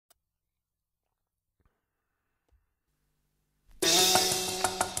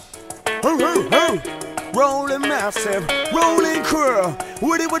Rolling massive, rolling crew,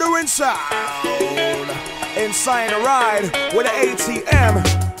 with it with a rinse sound. Inside the ride with an ATM.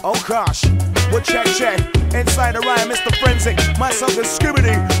 Oh gosh, we'll check. Inside the ride, Mr. Frenzic, myself and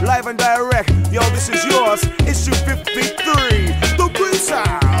Skibadee, live and direct. Yo, this is yours, issue 53, the rinse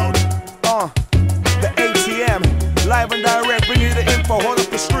sound. The ATM, live and direct, bringing you the info, hold up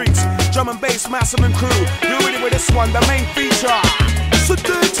the streets. Drum and bass, massive and crew. You ready with this one, the main feature.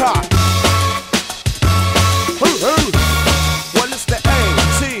 Sedata. Well, it's the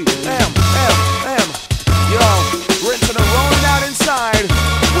ATM. Yo, rinsing and rolling out inside.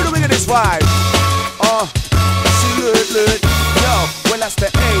 What do we get this vibe? Salute. Yo, well, that's the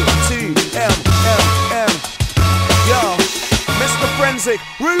ATM. Yo, Mr. Frenzic,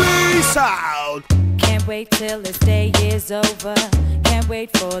 release out. Can't wait till this day is over. Can't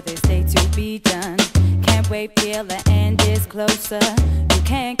wait for this day to be done. Can't wait till the end is closer. You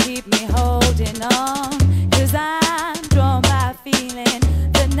can't keep me holding on, 'cause I'm drawn by feeling.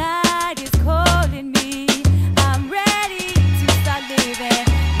 The night is calling me. I'm ready to start living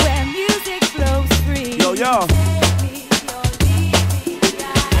where music flows free. Yo.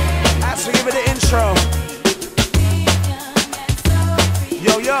 I have to give it the intro.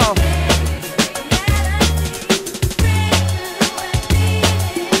 Yo.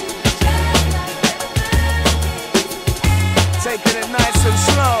 Taking it nice and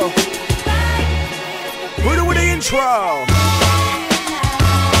slow. Put it with the intro.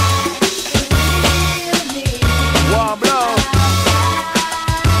 One blow.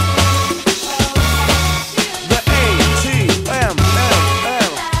 The ATM.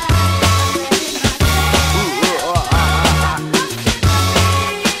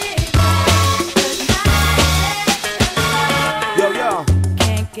 Yo.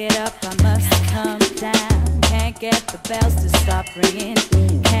 Can't get up, I must come down. Can't get the bells to stop ringing.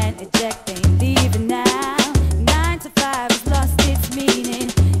 Can't eject, ain't leaving now. 9 to 5 has lost its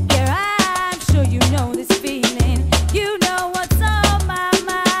meaning. Yeah, I'm sure you know this feeling. You know what's on my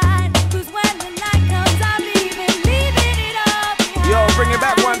mind. 'Cause when the night comes, I'm leaving it all behind. Yo, bring it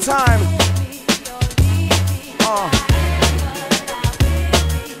back one time.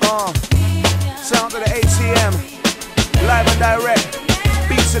 Sound of the ATM, live and direct,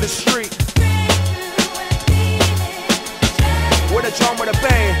 beats of the street. With a drum, with a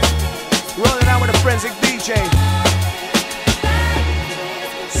bang, rolling out with a Frenzic DJ.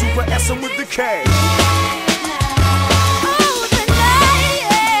 Super S with the K.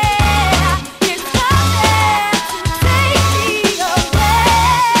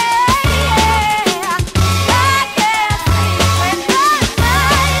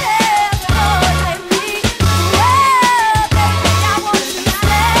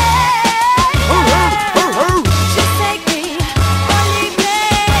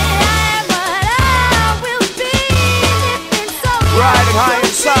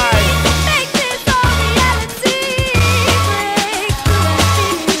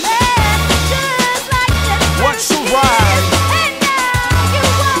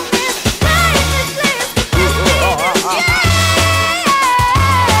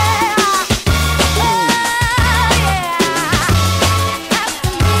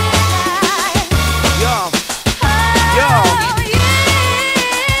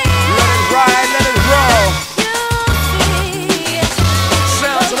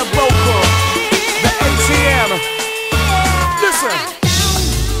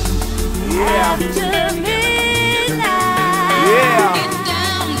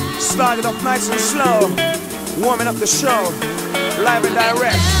 Started off nice and slow, warming up the show, live and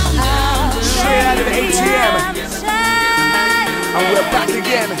direct, straight out of the ATM, and we're back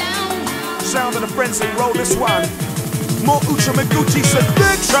again. Sound of the Frenzic, roll this one. More Ucha Maguchi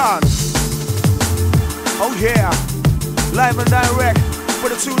Selection. Oh yeah, live and direct for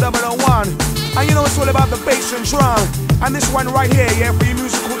the 2001. And you know it's all about the bass and drum. And this one right here, yeah, for your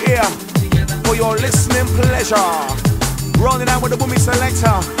musical ear, for your listening pleasure. Rolling out with the Boomy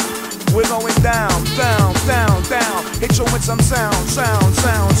Selector. We're going down. Hit you with some sound.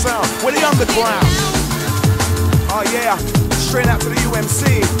 With the underground. Oh yeah, straight out to the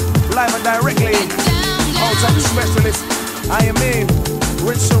UMC, live and directly. All type of specialist. I am in.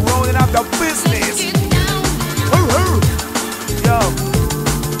 Rich and rolling out the business. Yo.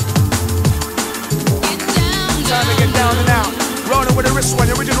 Time to get down and out. Rolling with the wrist one,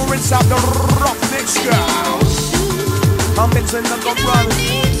 the original rinse out the rock next girl. I'm mixing the gun run.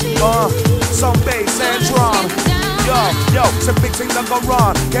 Some bass and drum. Yo, some big things that go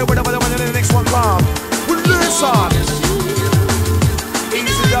wrong. Get rid of the next one come. We'll listen.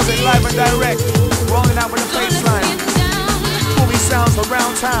 Easy does it live and direct. Rolling out with the bass line. Boomy sounds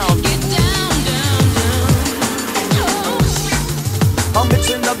around town. I'm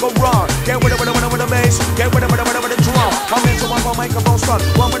mixing the go wrong. Get with the bass, get with the drum. I'm into one for microphone stun.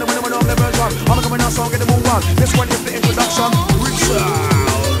 One with the version. I'm coming out, so get the move on. This one is the introduction. Reach out,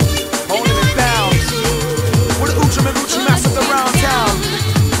 holding it down. With the Gucci massive around town.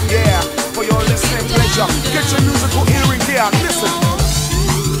 Yeah, for your listening pleasure. Get your musical hearing here. Listen.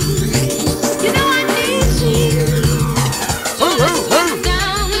 You know I need you.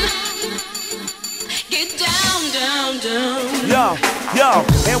 Get down, down, down. Yo,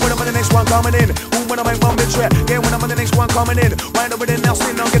 and when I'm on the next one coming in, who when I make one bitch rap, yeah, when I'm on the next one coming in, wind over there now,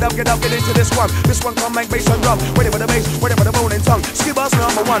 spin on, get up, get into this one. This one come make bass and drum, ready for the bass, ready for the rolling tongue. Skiba's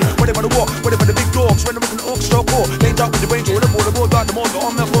number one, ready for the walk, ready for the big dogs, ready for the orc stroke core. They jump with the ranger, with the board, got the motor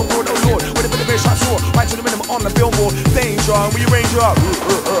on the floor, oh lord, ready for the bass shot soar, right to the minimum on the billboard. Danger, and we range up.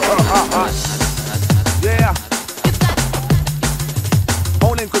 Yeah.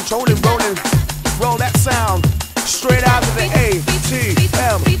 Holding, controlling, rolling, roll that sound. Straight out of the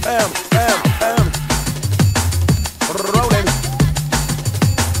ATM. Rolling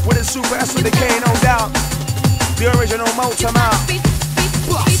with a super S with the K, no doubt. The original motor mouth.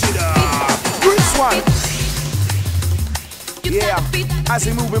 Bust it up. This one. Yeah. As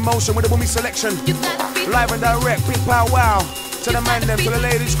we move in motion with the Boomy selection. Live and direct, big pow wow. To the man them, to the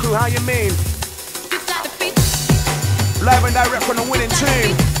ladies crew, how you mean? Live and direct from the winning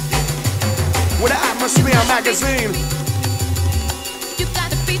team. With the Atmosphere magazine.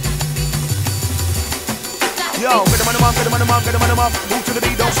 Yo, get them up, get them up, get them up. Move to the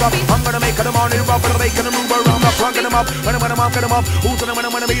beat, don't stop. I'm gonna make them on it, rock, but they can move around the front, get them up. Get them up. Move to the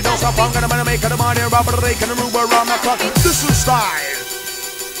beat, don't stop. I'm gonna make them on it, rock, but they can move around the clock. This is style.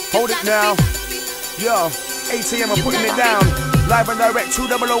 Hold it now. Yo, ATM, I'm putting it down. Live and direct,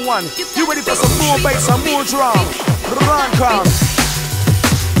 2001. You ready for some more bass, some more drum? Run, come.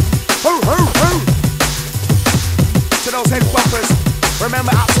 To those head bumpers,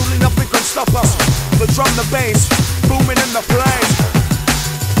 remember absolutely nothing can stop us. The drum, the bass, booming in the place.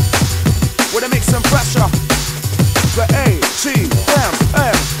 With a mix and pressure. The ATM.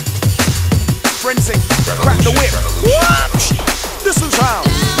 Frenzic, crack the whip. What? This is how.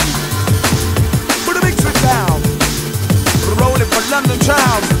 Put a mix it down. Rolling for London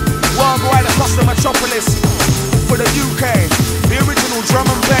town. Worldwide across the metropolis. For the UK, the original drum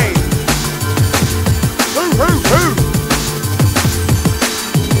and bass.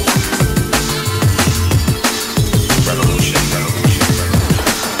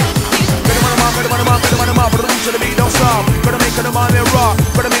 To the beat, don't stop. Gonna make them on their rock.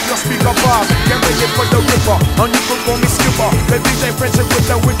 Gonna make your speaker pop. Get ready for the ripper. And you can call me Skipper. The DJ Frenzic with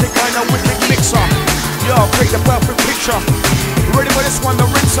the wicked kind of wicked mixer. Yo, create the perfect picture. Ready for this one, the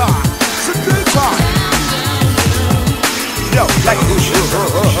rinser. It's a good time. Yo, like rinse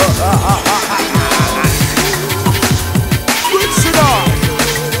it off.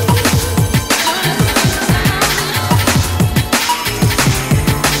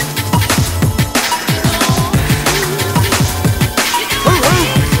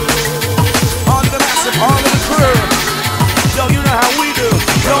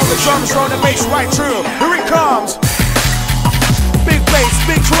 The drums on the bass right through. Here it comes. Big bass,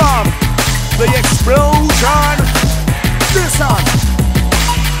 big drum. The explosion. This on.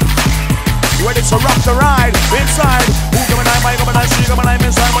 Ready to rock the ride. Inside. Who come and I, she come and I'm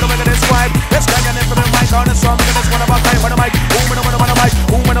inside. What am I gonna describe? Let's get an infinite mic on the song. Look at this one about time. What am I? Who am I?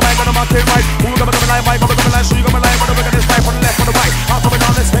 Who am I gonna mark it right? Who come and I, come and I, she come and I. What am I gonna describe? On the left, on the right. I'm coming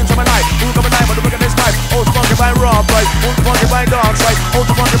on this thing to my life. Who come and I, what am I gonna describe? Oh, funky by rock, right? Oh, funky by dark side. Oh,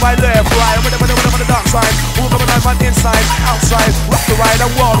 funky by left, right. Whatever the dark side. Who come and I from inside, outside. Rock the ride and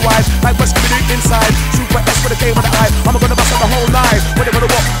worldwide. Like what's gonna do inside. Super S with the K with the I. I'm gonna bust out the whole night. Whatever the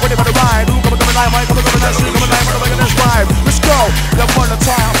walk, whatever the ride. Who come and I, come and I, she come and I. What am I gonna describe? Let's go. The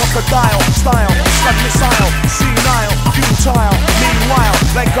volatile, crocodile, style, stuck missile, senile, futile. Meanwhile,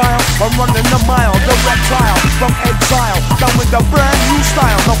 like guile, I'm running a mile. The reptile, from exile, down with the brand new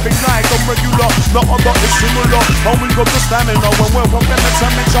style. Nothing like a regular, not other is similar. And we got the stamina when we're from the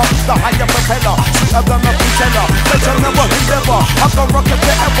temperature. The higher propeller, sweeter than a Nutella. Better never endeavor, I can rock it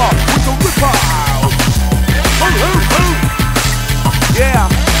forever with the ripper. Yeah,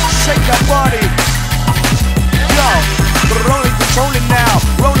 shake that body. Yo, rolling, controlling now.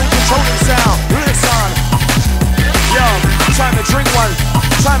 Rolling, controlling sound. Listen. Yo, time to drink one.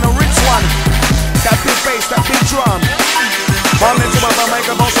 Time to rinse one. That big bass, that big drum. I'm into my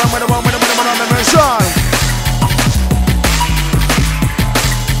microphone, so I'm with on the mission.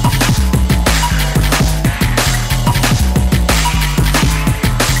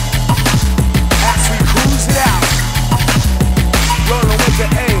 As we cruise it out. Rolling with the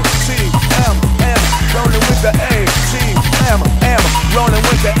ATM. Rolling with the ATM.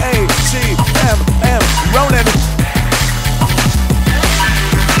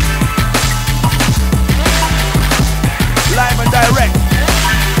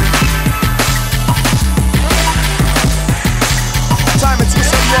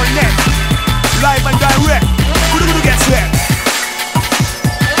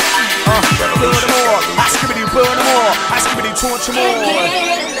 burn them all. I Skibadee, burn them all. I Skibadee, torch them all.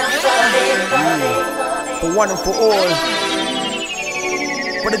 For one and for all.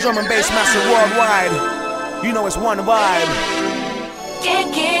 For the drum and bass master worldwide. You know it's one vibe.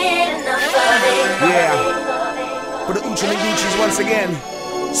 Yeah. For the Uchi and Gucci's once again.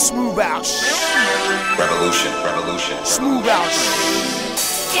 Smooth out. Revolution. Smooth out.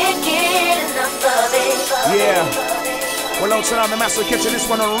 Yeah. Well, out tonight, the master catching this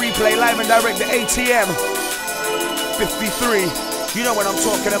one on replay, live and direct, the ATM 53. You know what I'm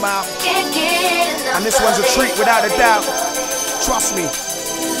talking about. And this one's a treat without a doubt. Trust me.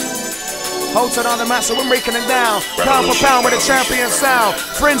 Hold on the master, we're breaking it down. Pound for pound with a champion sound.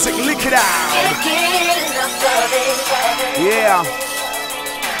 Frenzic, lick it out. Yeah.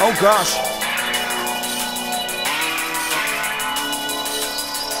 Oh gosh.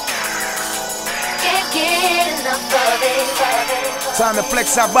 Time to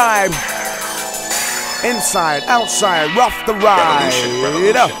flex our vibe. Inside, outside, rough the ride.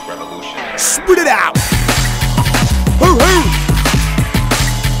 Spit it out. Hoo hoo.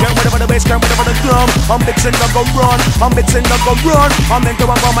 Get rid of the bass, get rid of the drum. I'm mixing the go run, I'm mixing the go run. I'm into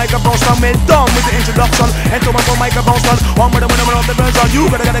my microphone, so I'm done with the introduction. Into my microphone, son. I'm with the version. You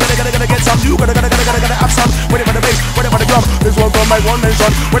gotta get some. You gotta have some. Wait for the bass, wait for the drum. This one from my one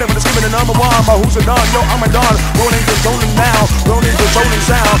nation. Wait for the skipping the number one, but who's it done? Yo, I'm a done. Rolling, controlling now. Rolling, controlling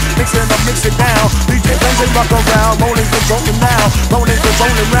sound. Mixing up, mix it down. DJ Frenzic rock around. Rolling, controlling now. Rolling,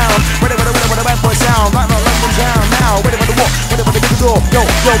 controlling round. Wait for the bad boy sound. Right now, like them down now. Wait for the walk. Wait for the big door. Yo,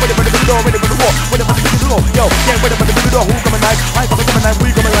 ready for the big door. Ready for the walk. Ready for the big door. Yo, yeah, ready for the big door. Who coming live? I coming live.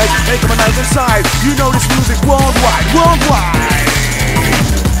 We coming live. They coming live inside. You know this music worldwide.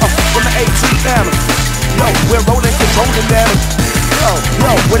 From the ATM. Yo, we're rolling, controlling them. Yo,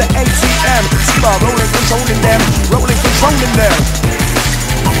 with the ATM. Skiba, rolling, controlling them. Rolling, controlling them.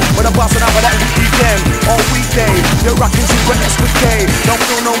 When I'm bossing out for that weekend, all weekday, you're rocking Super SPK. Don't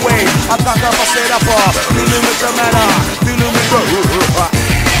feel no way. I got that for set up. Dealing with the matter. Dealing with the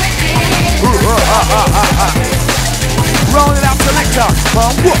rolling out selector.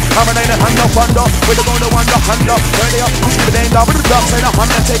 I'm an ain't a hand up under. With the going to wonder, hand up. Turn it up, who's gonna end up with the dog? Say the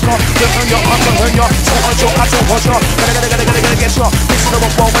hand and take off. Turn your arms and turn your. So on your, I don't watch your. Gotta get your. Mix it up,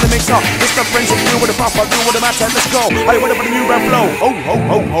 ball with the mixer. It's the Frenzic, do with the papa, do with the matter. Let's go. I went up with the new rap flow. Oh.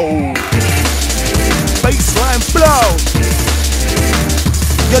 Bassline flow.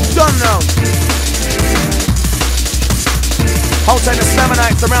 You're done now. Whole time the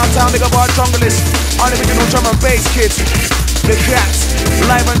Slamanites around town, they got our junglers. Original drum and bass kids. The cats,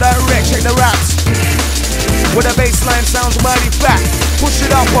 live and direct, check the raps. With the bassline sounds mighty fat. Push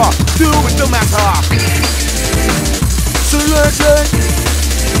it up, do it no matter. Select.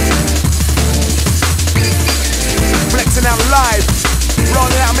 Flexing out live.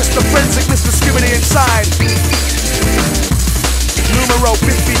 Rolling out Mr. Frenzic, Mr. Skibadee inside. Numero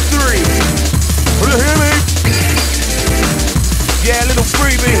 53. Will you hear me? Yeah, a little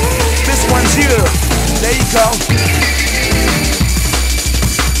freebie. This one's you. There you go.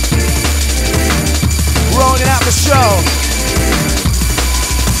 Rolling out the show.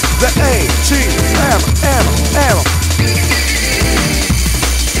 The ATM.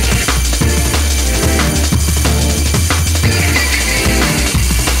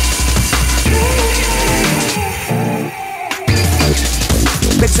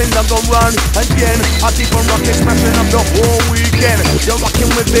 Mixing up the run again. I keep on rocking, smashing up the whole weekend. You're rocking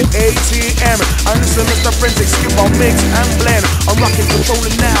with the ATM. I listen to Mr. Frenzic, Skiba, mix and blend. I'm rocking,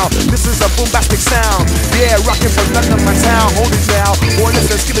 controlling now. This is a bombastic sound. Yeah, rocking for London, my town. Hold it now. Or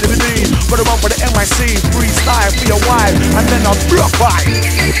listen, Skibadee. Put it on for the MIC. Freestyle for your wife. And then I'll block by.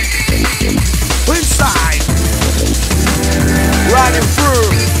 Inside. Riding through.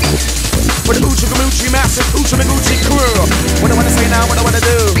 For the Uchi massive Uchi crew. What I wanna say now, what I wanna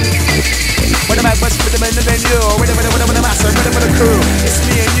do. When I'm at West with the men and then you. Ready for the massive, ready for the crew. It's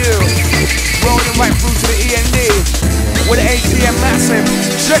me and you. Rolling right through to the END. With the ATM massive.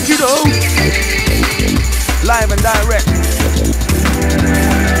 Check you though. Live and direct.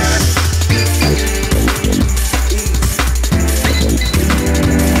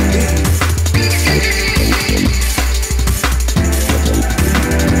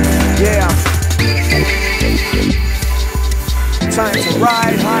 Yeah. Time to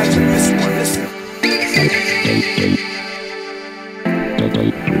ride high to this one, listen.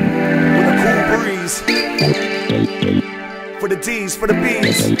 With a cool breeze. For the D's, for the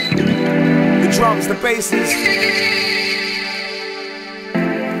B's. The drums, the basses.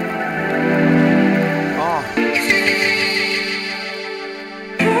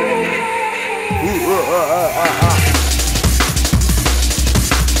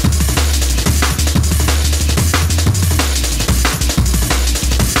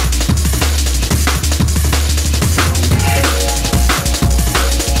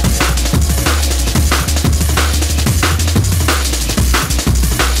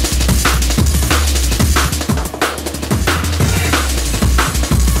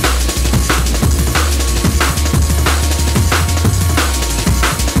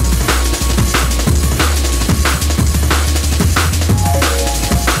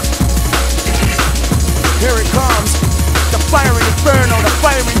 inferno, the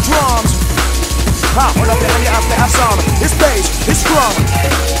firing drums. Ha, hold up there, and you have to have some. It's bass, it's drum.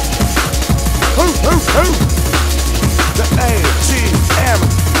 Hoo, hoo, hoo. The ATM.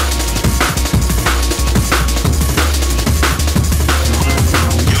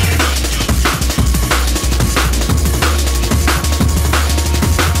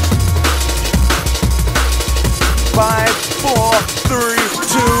 Five, four, three,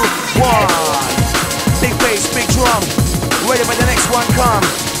 two, one. Big bass, big drum. Ready for the next one come.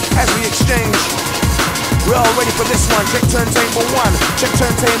 As we exchange, we're all ready for this one. Check turntable 1, check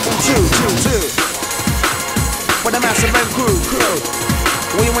turntable 2. For the massive and crew.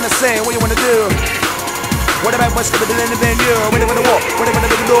 What you wanna say, what you wanna do? What about what's gonna be in the venue? Ready for the walk, ready for the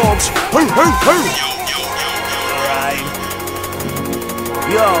big dogs. Hoo, hoo, hoo. Right.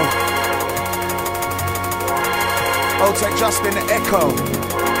 Yo. Tech Justin, the Echo.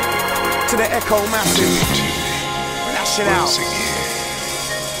 To the Echo Massive. Lash it out.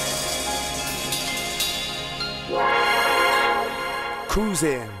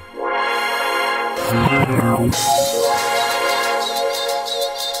 Cruising.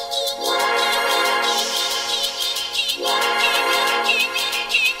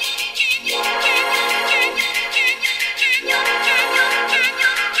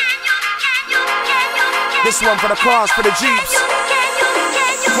 This one for the cars, for the Jeeps,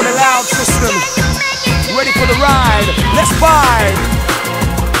 for the loud system. Ready for the ride. Let's vibe.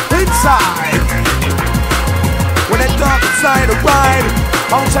 Inside. When that dark inside the ride,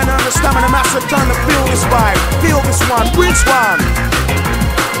 I'm trying to understand when the massive trying to feel this vibe. Feel this one. Which one?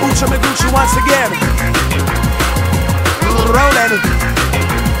 Ucha Meguchi once again. Rolling.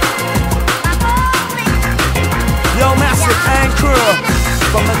 Yo, massive and crew.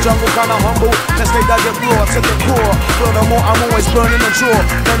 From the jungle, kinda humble, let's take that get raw to the core. Furthermore, I'm always burning the draw.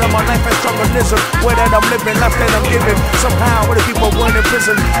 None of my life is struggleism. Where that I'm living, life that I'm giving. Somehow, where the people weren't in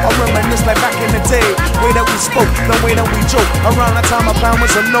prison, I reminisce like back in the day. Way that we spoke, the way that we joke. Around that time, my plan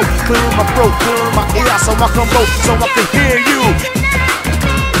was a note. Clearing my throat, clearing my ear, so I can go, so I can hear you.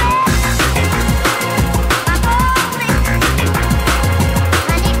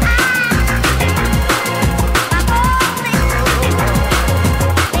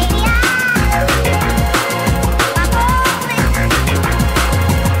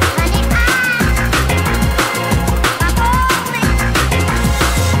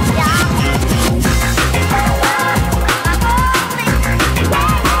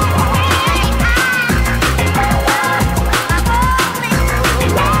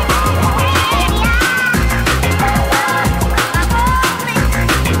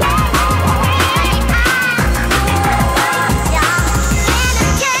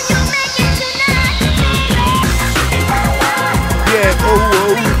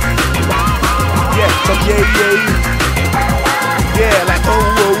 Yeah, like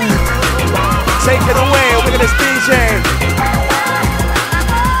oh. Take it away, look at this DJ.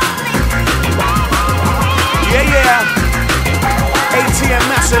 Yeah. ATM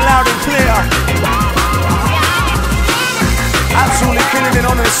massive, loud and clear. Absolutely killing it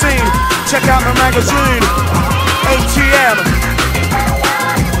on the scene. Check out the magazine. ATM.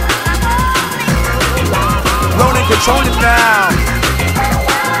 Rolling, controlling now.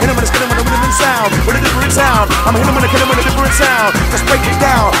 Hit him with a skin with a different sound, with a different sound. I'm hit him with a kill him with a different sound. Let's break it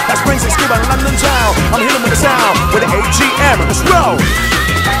down. That's Frenzic and Skiba in London town. I'm hit him with a sound, with an ATM. Let's roll.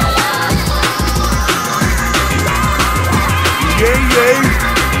 Yeah.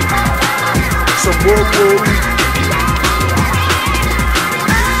 Some whoa.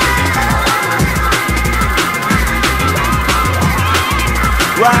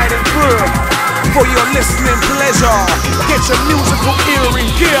 Riding through. For your listening pleasure, get your musical ear in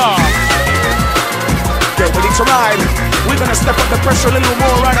gear. Get ready to ride. We're gonna step up the pressure a little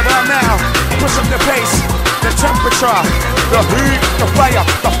more right about now. Push up the pace, the temperature, the heat, the fire,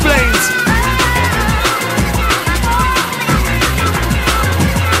 the flames.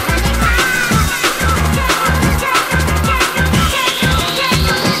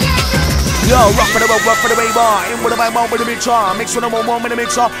 Yo, rock for the way bar. In with the vibe, with the big char. Mix with the more with the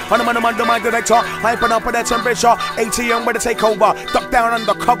mixer. On the man director. Hyping up for that temperature. ATM with the takeover. Duck down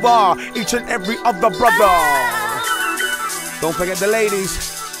undercover. Each and every other brother. Don't forget the ladies.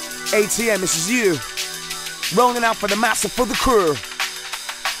 ATM, this is you. Rolling out for the massive, for the crew.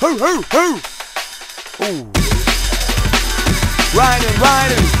 Hoo. Ooh. Riding.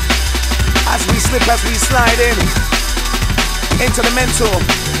 As we slip, as we slide in. Into the mental.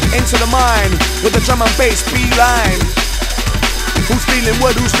 Into the mind, with the drum and bass beeline. Who's feeling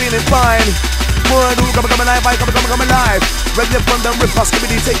what, who's feeling fine? word, who come alive, I come alive. Ready from the ripper,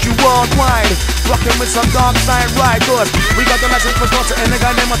 Skibadee take you worldwide. Rockin' with some dark side right, good. We got the license for starter and the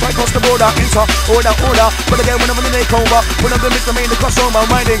guy named I cross the border. Enter, order. But again, whenever they take over, when I'm the Mr. Main, the crossover,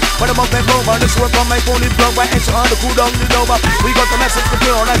 riding. When I'm up and over, this work on my phone, it blow by enter on the cool down, it over. We got the message to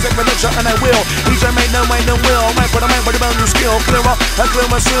kill, I take production and I will. DJ made no mind, no will. Might put a man with a brand new skill. Clear up and clear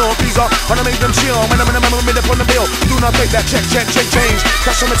my seal. These are, wanna make them chill. When I'm in the minute on the bill. Do not take that check, change.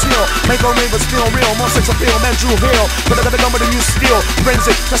 Cash on material, make all ravers feel real. More sex appeal, man, Drew Hill. But I gotta go with a new steel.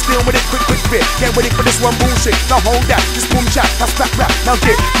 Frenzic, just deal with it, quick fit. Get ready for this one bullshit. Now hold that, this boom chat, that's back rap. Now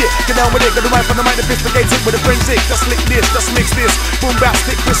get down with it. Got the right from the mind, the fistigate it with a Frenzic. Just lick this, just mix this. Boom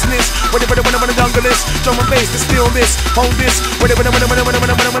bastic, business. When the jungle is, drum and bass, to steal this. Hold this, when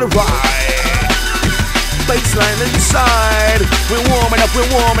right. Baseline inside. We're warming up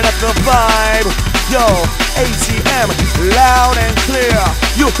the vibe. Yo, ATM, loud and clear.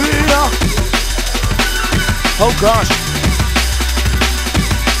 You hear? Oh gosh.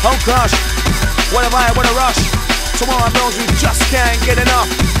 What have I, what a rush. Tomorrow knows we just can't get enough.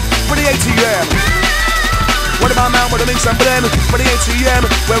 For the ATM. What about man with a mix and blend? For the ATM,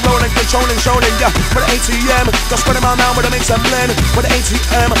 we're rolling, controlling, showing, yeah. For the ATM, just what about man with a mix and blend? For the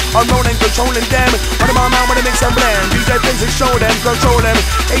ATM, I'm rolling, controlling them. What about man with a mix and blend? DJ Frenzic, show them, control them.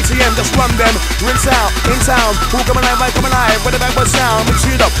 ATM, just run them. Rinse out, in town. Who come alive, I come alive. With the backward sound, mix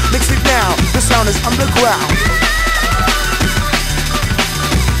it up, mix it now. The sound is underground.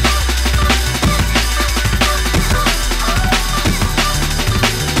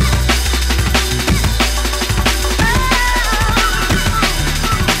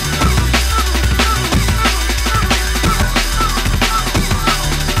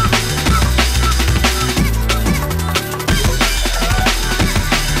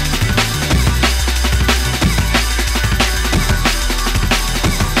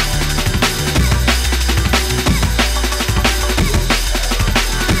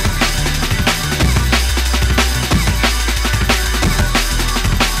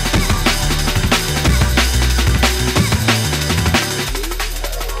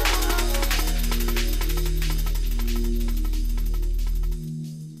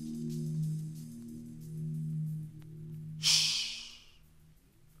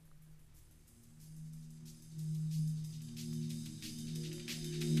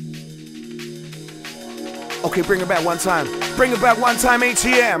 Okay, bring it back one time.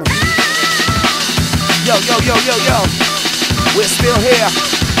 ATM. Yo. We're still here,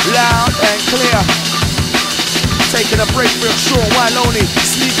 loud and clear. Taking a break real short while only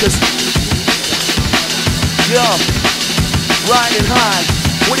sneakers. Yo, riding high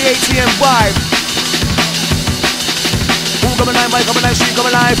with the ATM vibe. Who coming live, I coming live, she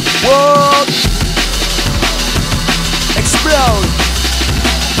coming live. Whoa! Explode.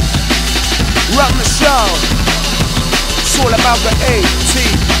 Run the show. It's all about the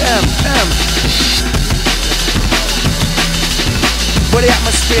ATM. For the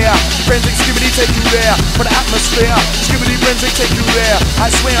atmosphere, Frenzic, Skibadee take you there. For the atmosphere, Skibadee, Frenzic take you there. I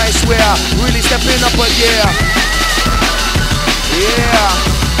swear, really stepping up a gear. Yeah.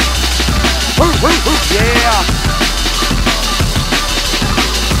 Yeah.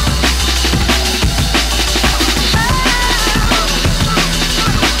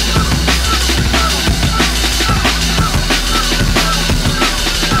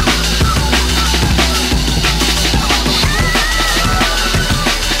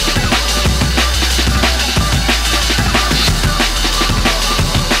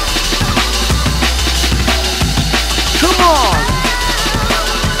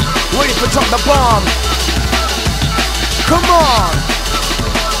 Ready for drop the bomb. Come on.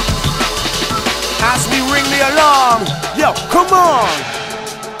 As we ring the alarm. Yo, come on.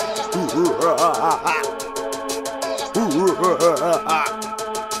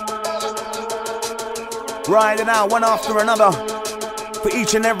 Riding out one after another. For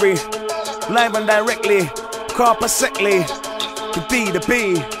each and every. Live and directly. Carpasectly. The D, the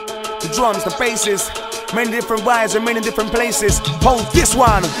B. The drums, the basses. Many different vibes and many different places. Hold this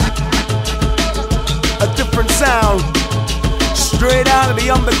one. A different sound. Straight out of the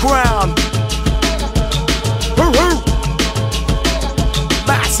underground.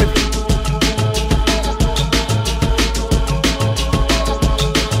 Massive.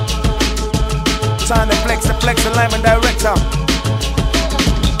 Time to flex the live and director.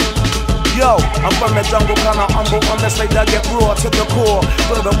 Yo, I'm from the jungle, kinda humble, honest like that, get raw to the core.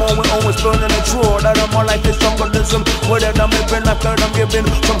 Furthermore, we're always burning a drawer. That I'm more like this jungleism. Whether I'm living, I third I'm giving.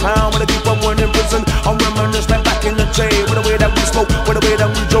 Somehow, when I keep on winning prison, I'm reminiscing like back in the day. With the way that we spoke, with the way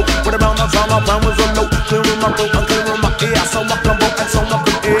that we joke. With the amount of time our plan was on note. Clearing my throat and clearing my ear. So I come up and so I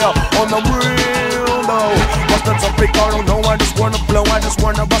can air on the ring.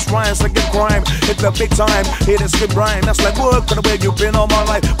 bust rhymes like a crime. Hit the big time, hit a skip rhyme. That's like work for the way you've been all my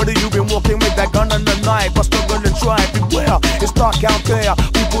life. But you've been walking with that gun and the knife. But struggle and try, beware. It's dark out there,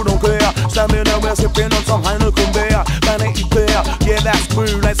 people don't care. Standing around sipping on some Heineken beer. Vanity clear, yeah that's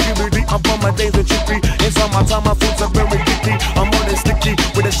true. Like Skibadee, I'm from my days of chippy. In summertime my fruits are very sticky. I'm on it sticky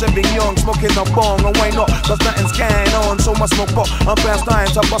with a Chevy young, smoking a bong. And why not? Cause nothing's going on, so much smoke pop. I'm fast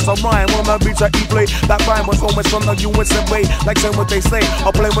dying to bust a rhyme. One of my beats I play. That rhyme was always from the USA way. Like saying what they say,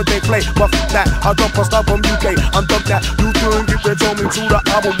 or play what they play. But that, I drop a stop from UK. I'm dubbed that, you couldn't get they told me to the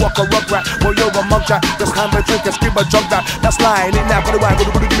I will walk a rug rat. Well you're a mug jack, just hand me drink and skip a jug that. That's lying in that, for the wine, go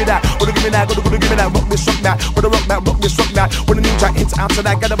to give me that. Go to give me that, go to give me that. Rock this, rock that, for the rock this, rock that. When the new track into out to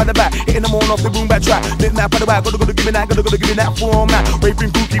that, get up at the back. Hitting them all off the boom back track. Knit that, for the wine, go to give me that, go to give me that format.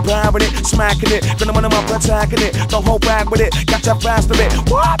 Raping crew, keep having it, smacking it. Gonna run them up, attacking it. Don't hold back with it, catch up fast a bit.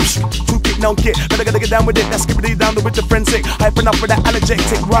 Whoops, two kick, no kick. Gotta get down with it, that's Skibadee down with the Frenzic. Hyping up for that allergic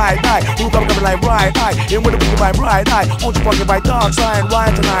ride, aye. Who coming like ride, aye. In with the big vibe, ride, aye. Won't you fucking right dark side,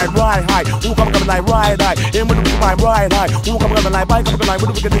 ride tonight, ride, high. Who coming like ride, aye. In with the big vibe, ride, high. Who coming like bike, coming like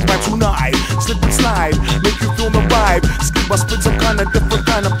with the big vibe tonight. Slip and slide, make you feel the vibe. Skiba spit some kind of different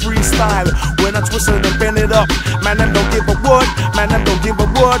kind of freestyle. When I twist it and bend it up, man, them don't give a word, man, them don't give a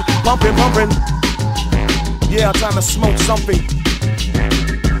word. Pumping, pumping. Yeah, time to smoke something.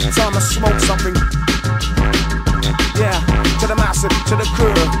 Time to smoke something. Yeah, to the massive, to the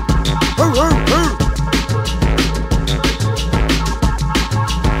crew.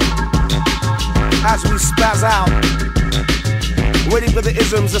 As we spaz out, waiting for the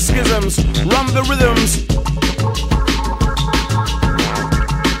isms, the schisms, rum the rhythms.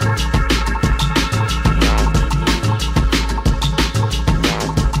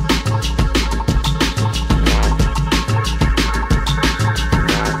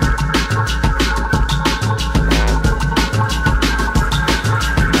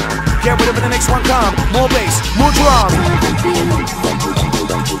 Get whatever the next one come. More bass, more drum.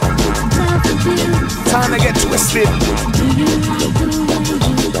 Time to get twisted.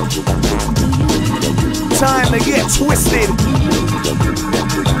 Time to get twisted.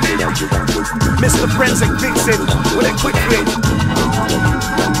 Mr. Frenzic Vixen with a quick fit.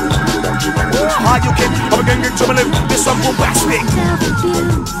 How you can, I'm gonna get to my lip. This song bombastic.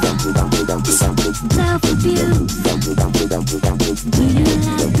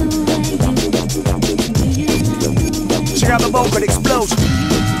 Check out the vocal explosion.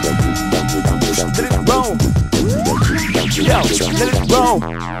 Let it roll. Yo, let it roll.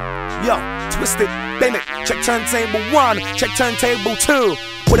 Yo, twist it, bend it. Check turntable 1, check turntable 2.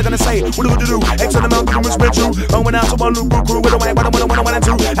 What they gonna say? What do we do? X on the mountain, we respect you. I went out to my local crew with a white, what and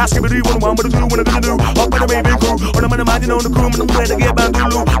two. Ask him to do what to do, what to do. Up with the baby crew, on the mind, you know the crew, and I'm ready to get back to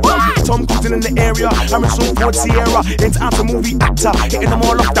Lou. Tom Cruising in the area, I'm in some Ford Sierra. It's out a movie actor, hitting them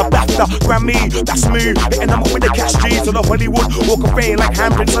all off the BAFTA. Grammy, that's me, hitting them up with the cash G to the Hollywood Walk of Fame, like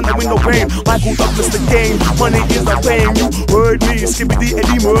handprints on the window pane. Michael Douglas, the game, money is the fame. You heard me, Skibadee,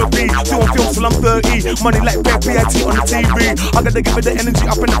 Eddie Murphy. Doing films till I'm 30, money like PIT on the TV. I gotta give it the energy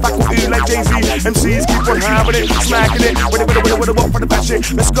up in the faculty like Jay-Z. MCs keep on having it, smacking it. With a walk for the fat shit.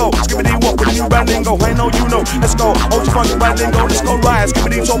 Let's go, Skibadee walk with a new brand lingo. I know you know. Let's go, old funky brand lingo. Let's go ride.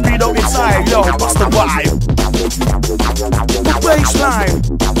 Skibadee torpedo inside. Yo, bust the vibe. The baseline.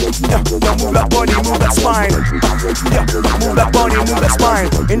 Yeah, yo, move that body, move that spine. Yeah, move that body, move that spine.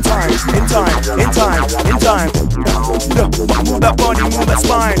 In time, in time, in time, in time. Yo, move that body, move that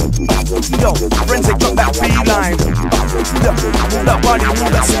spine. Yo, Frenzic, drop that feline. Yeah, move that body,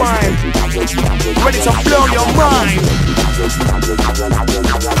 move that spine. Ready to blow your mind.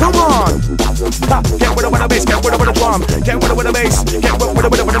 Come on. Ha, get with the bass, get with the drum. Get with the bass, get with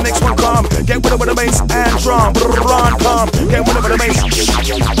the next one come. Get with the bass and drum. Run, come. Get with the bass.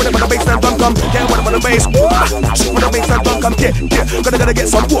 With the bass and drum come. Get with the bass. With the bass and drum come. Get. Gotta get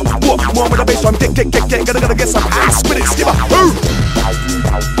some more with the bass drum. Get. Gotta get some ass with it. Skiba.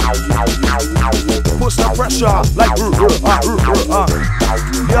 Put some pressure like yo,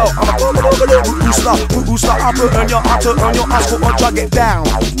 I'm a booster, I put on your ass, put on drag it down.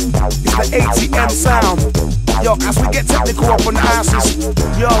 It's the ATM sound. Yo, as we get technical up on the asses.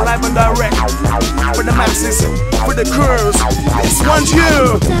 Yo, live and direct for the masses, for the crews. This one's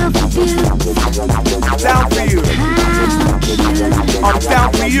you. Down for you. I'm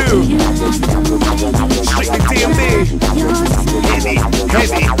down for you. Strictly DMB.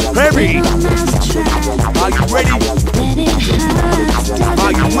 Heavy. Are you ready?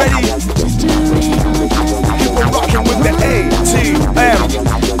 Are you ready? Keep on rocking with the ATM.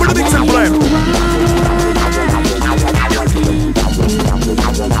 Put a mix and blend.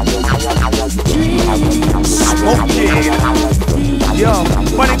 Smoking. Yo,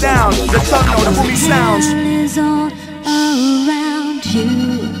 funny down. The thunder, the boomy sounds. Is all around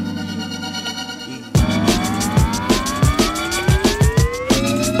you.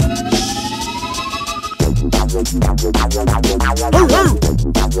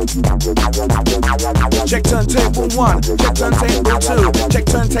 Check turntable 1, check turntable 2, check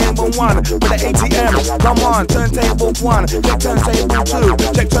turntable 1 with the ATM. Come on, turntable 1, check turntable 2,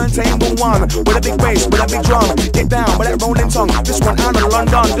 check turntable 1 with a big bass, with a big drum. Get down with that rolling tongue. This one out of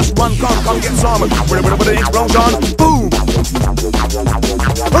London, just run, come get some. With an explosion, boom,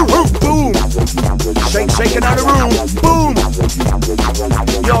 boom, shaking out the room, boom.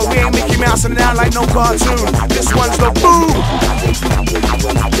 Yo, we ain't Mickey Mouse and down like no cartoon. This one's the boom.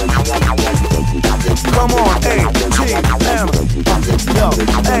 Come on, ATM. Yo,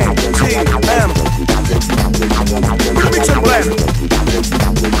 ATM. Put a mix and blend.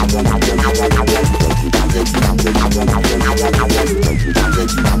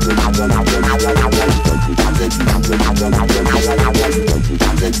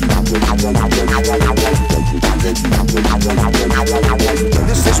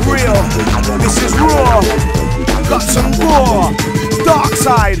 This is real. This is raw. Guts and gore. Dark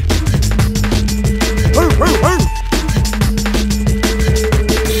side.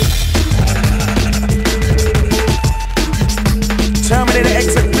 Terminator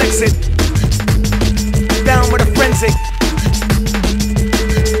exit, flex it. Down with a frenzic.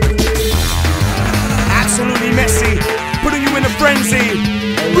 Absolutely messy. Putting you in a frenzy.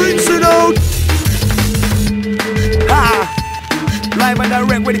 Brings it out. Ha! Live and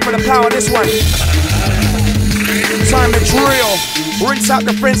direct, ready for the power. This one. Time to drill. Rinse out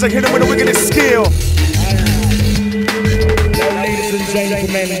the frenzic, hit him with a wickedest skill. Ladies and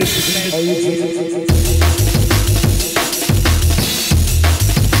gentlemen, this is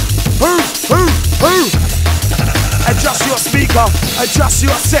Adjust your speaker, adjust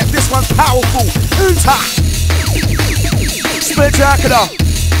your set. This one's powerful. Spectacular.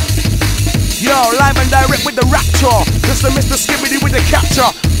 Yo, live and direct with the rapture. Just the Mr. Skibadee with the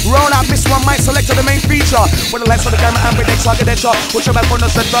capture. Roll out, miss one, might select the main feature. With the lights on the camera and with the target. Push your back on the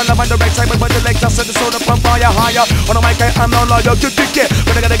center, love on the right side, but the leg just set the soda pump higher. On the mic, I'm not loyal, get.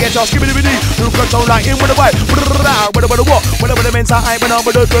 But I gotta get your Skibadee, you control like in with the white. With the walk, with the men's eye, but on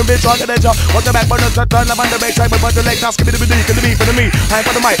with the drum, bitch, target. On the back, but the center, love on the right side, but the leg just Skibadee, for the me, I'm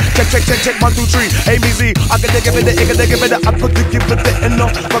for the mic. Check, 1, 2, 3, ABC. I can give it, I put the give it, and no,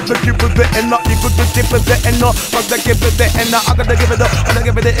 but the give it, and not, you could give it, and no, but the give it, and I gotta give it up, I gotta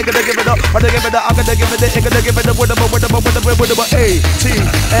give it. I gotta give it up, I gotta give it up, I gotta give it up, I gotta give it up, whatever,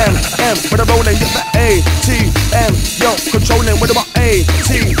 ATM, with a rolling, get the ATM, yo, controlling, whatever,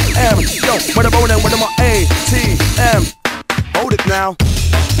 ATM, yo, with a rolling, whatever, ATM, hold it now.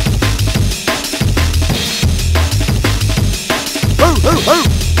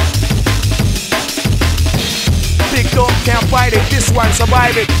 Big dog can't fight it, this one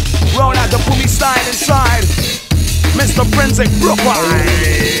survive it, roll out the boomy style inside. Mr. Frenzic, rock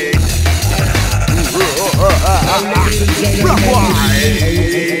wide. Rock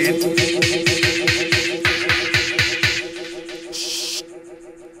wide.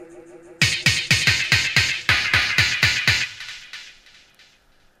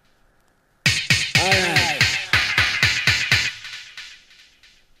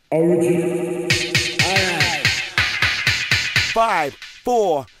 original. 5,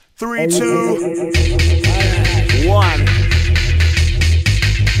 4, 3, 2, 1.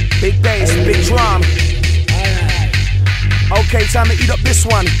 Big bass, big drum. Okay, time to eat up this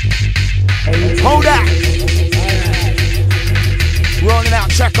one. Hold that. Rolling out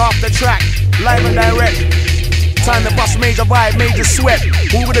track off the track, live and direct. Time to bust major vibe, major sweat.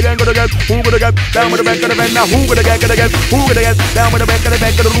 Who gonna get, who gonna get? Down with the back of the bend now. Who gonna get, who gonna get? Down with the back of the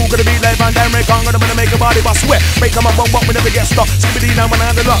bend, who gonna be live and direct? I'm gonna make a body bust sweat. Make them up, bump, we never get stuck. Skibadee now when I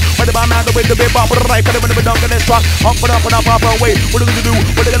handle up. But the bomb out with the big bop, but the right, but the dunk in this truck. Up and up and up, up and away. What are they gonna do?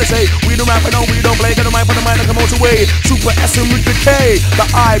 What they gonna say? We don't rap, no, we don't play. Got the mic for the mind, come out away. Super S and with the K, the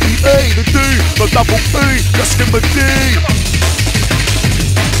IBA, the D, the double E, the Skibadee.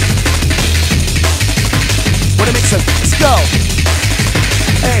 What a mixer, let's go.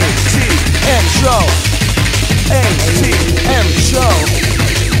 ATM show. ATM show.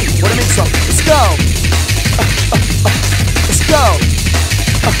 What a mixer, let's go. Let's go.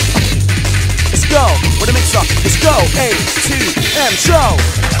 Let's go. What a mixer, let's go. ATM show.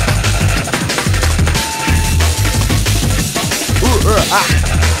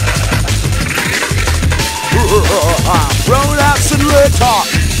 Roll out some red talk.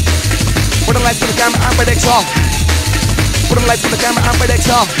 Put the lights on the camera, I'm predictor. Put the lights on the camera, I'm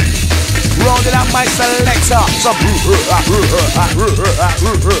predictor. Rounding up my selector. Some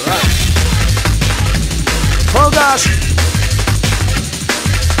oh gosh.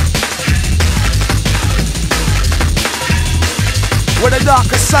 Where the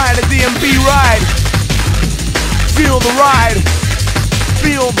darker side of DMB ride. Feel the ride.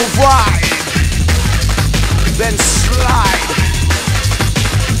 Feel the vibe. Then slide.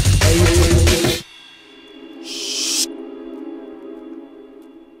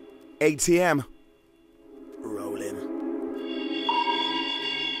 ATM. Rolling.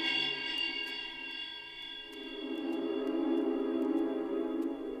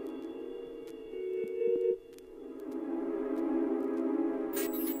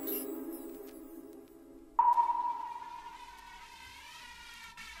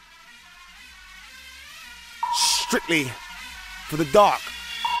 Strictly for the dark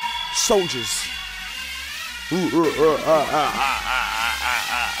soldiers.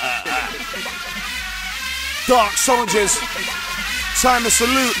 Dark soldiers, time to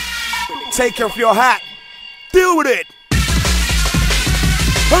salute. Take off your hat. Deal with it.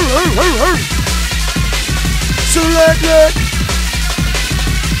 Select it.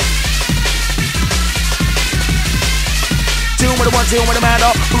 Deal with the one, deal with the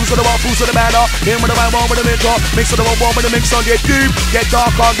matter. Who's with the one, who's with the matter? In with the one with the mentor. Mix with the one with the mixer. Get deep, get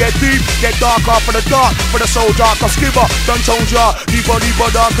darker, get deep. Get darker for the dark, for the soul darker. Skiba, done told ya. Deeper, deeper,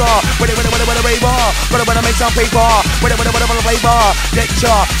 darker. With the raver. With the make some paper. With the flavor. Get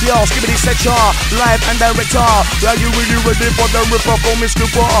ya, yo, Skibadee set ya. Live and director. Are you really ready for the ripper? Call me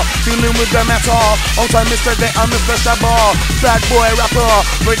Skiba. Dealing with the matter. On time, Mr. Day, I'm Mr. Shabba. Bad boy rapper.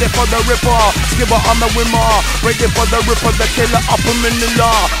 Ready for the ripper. Skiba, I'm the winner. Ready for the ripper. The killer up in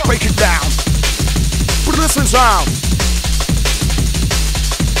Manila. Break it down. Put this in sound.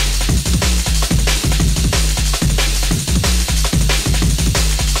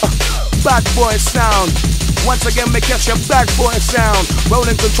 Bad boy sound. Once again, make catch your bad boy sound.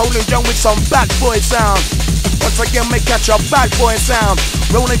 Rolling, controlling, young with some bad boy sound. Once again, make catch your bad boy sound.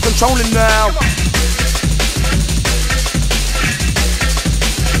 Rolling, controlling now.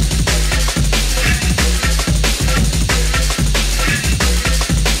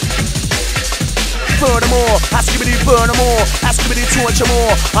 Furthermore, I Skibadee furthermore, I Skibadee torture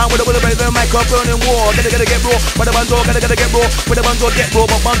more. I'm with the mic up burning war. Gotta get raw, with the bundle, gotta get raw, with the bundle, get raw,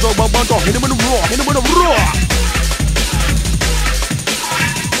 but bundle, hit him with the raw, hit him with the raw.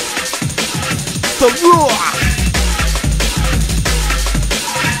 The raw.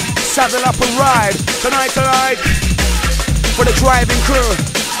 Saddle up and ride, tonight, for the driving crew.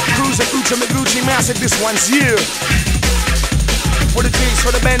 Cruising Gucci, massive, this one's you. For the G's, for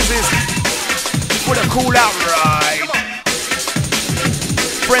the Benzes. For the cool out ride.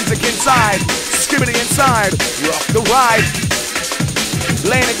 Frenzic inside, Skibadee inside. Rock the ride.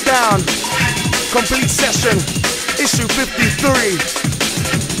 Laying it down. Complete session. Issue 53.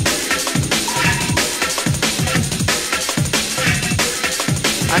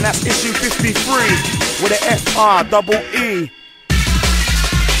 And that's issue 53 with an FREE.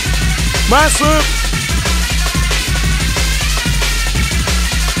 Massive.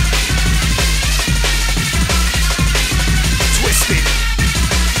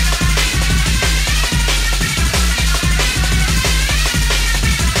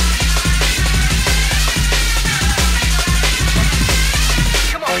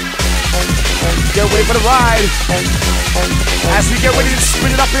 Get ready for the ride. As we get ready to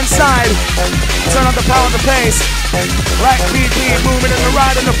spin it up inside. Turn on the power and the pace. Right beat, moving in the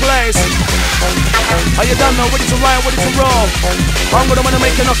ride in the place. Are you done now? Ready to ride, ready to roll? I'm gonna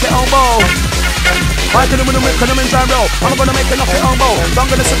make it off your elbow. I'm gonna make it roll. I'm gonna make it off your elbow. So I'm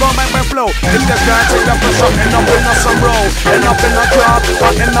gonna go back and flow. If the guy take up the shot and up in the sun roll. And up in the club,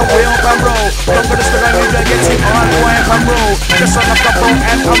 up in the wheel and roll. I'm gonna stick on you to get it on quiet and roll. Just on the couple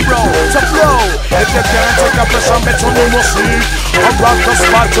and roll. To flow. If the guy take up the shot, bet on you will see. I'm rock the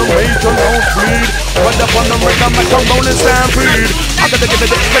spot to make your own feed. Run up on the rhythm like a rolling stampede. I gotta give it,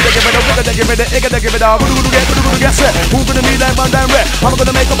 who's gonna be that one down red? I'm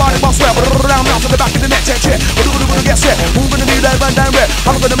gonna make a body boss sweat. Round to the back of the neck, check. Get set. Who's gonna be that one down red?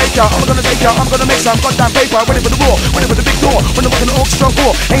 I'm gonna make ya, I'm gonna take ya, I'm gonna make some goddamn paper. Ready for the war, ready for the big door. When I'm looking at orchestra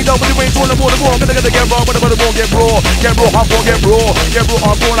floor, ain't nobody waiting for the war. I'm gonna get raw, but the war get raw, hardcore, get raw,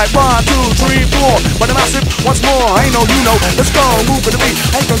 hardcore like 1, 2, 3, 4. But the massive once more, ain't no you know. Let's go, move for the beat,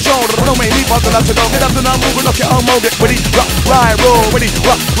 ain't control. Don't make me bust enough to go. Get up and I'm moving, knock your elbow, get ready, rock, ride, roll, ready,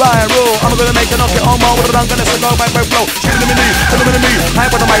 rock, ride, roll. I'm gonna make it knock your elbow, but I'm gonna go by flow. Give me, high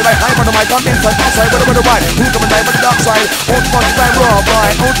for the mic, like high front of my gun, inside, outside, whatever the right. Who coming live with the dark side? Old funky by raw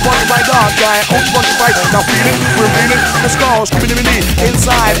boy, old funky by dark guy, old funky by. Now feeling, we're feeling, let's go, screaming in me,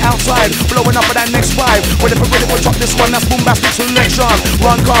 inside, outside, blowing up for that next vibe. Ready for chop this one, that's bombastic selection.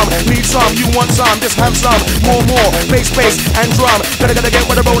 Run, come, need some, you want some, just have some, more, bass, and drum. Gotta get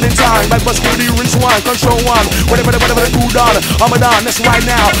with the rolling time, like bus Skibadee, rinse one, control one. Whatever the cool down, I'm done, that's right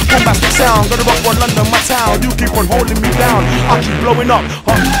now. Bombastic sound, gonna rock for London, my town. You keep on holding me down, I keep blowing up,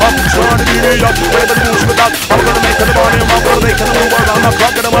 trying to get it up. Whatever the moves without, I'm gonna make the money, I'm gonna make the move around, I'm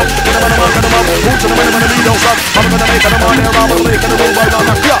gonna get them up, get them up, move to the minute when the beat goes up. I'm gonna make the money, I'm gonna make the move around, I'm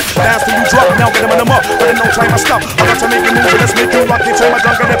gonna dance till you drop, now get them up, but in no time I stop. I got to make it move, let's make you rock it, turn my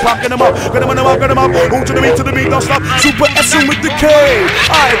drunk and then pop, get them up, move to the beat, don't stop. Super S with the K,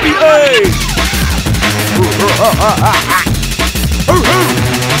 I-B-A.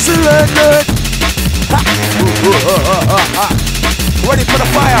 Selected. Ready for the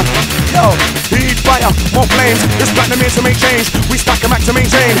fire, yo, heat fire, more flames, it's platinum here to make change, we stack them back to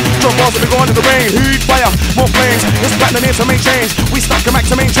maintain, drop balls and we go under the rain, heat fire, more flames, it's platinum here to make change, we stack them back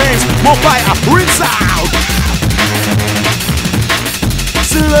to maintain, more fire, rinse out.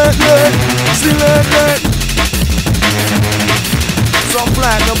 Selected. Some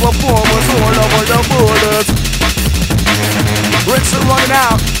platinum performers all over the borders. Rinse and running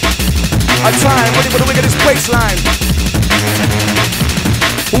out. A time ready for the wickedest baseline.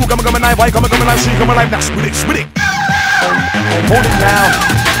 Who come alive? Why come alive? She come alive now. Spit it. Hold it now.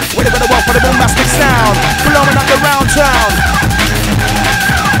 Ready for the walk for the bombastic sound. Blowing up the round town.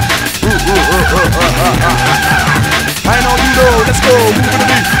 I know you know, let's go, move to the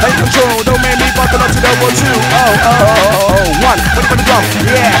beat, take control, don't make me buckle up to the 1, 2, oh, 1, ready for the drum,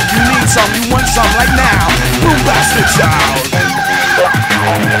 yeah, you need some, you want some, like now, bombastic sound,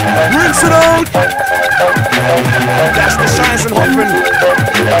 rinse it out, that's the shines and hopping,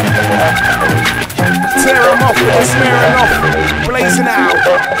 tear them off with the smearing off, blazing out.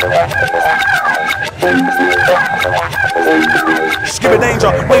 Skibba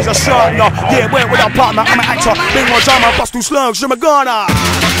danger, ways are sharp, no. Yeah, we're with our partner, I'm an actor. Big one drama, bust through slugs, you're a gunner.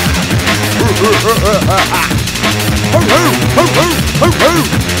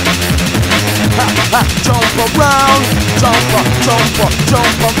 Jump around,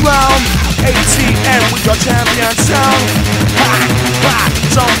 jump around. ATM with your champion sound.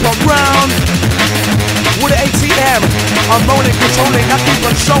 Jump around. With the ATM, I'm rolling, controlling, I keep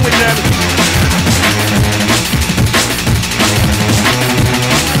on showing them.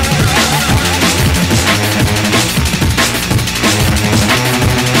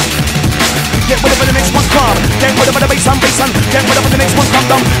 Get whatever the next one come. Get whatever the bass and. Get whatever the next one come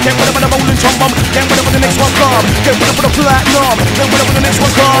down. Get whatever the rolling trombone. Get whatever the next one come. Get whatever the platinum. Get whatever the next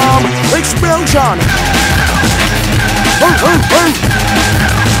one come. Explosion.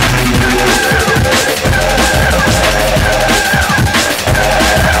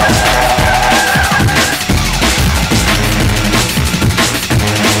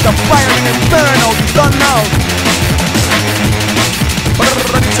 The firing inferno, you don't know. Ready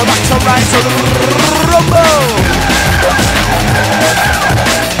to rock, to rise, to rumble.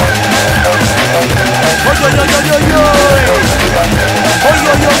 Oh yo yo yo yo yo. Oh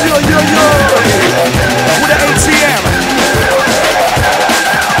yo yo yo yo yo. With the ATM.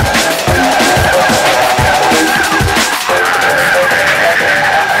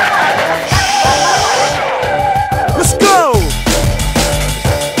 Let's go.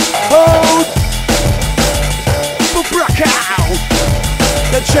 Hold. Out.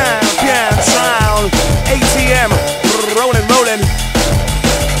 The champion sound. ATM. Rolling.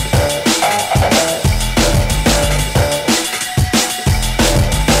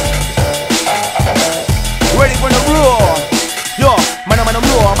 Ready for the roar. Yo, man, I'm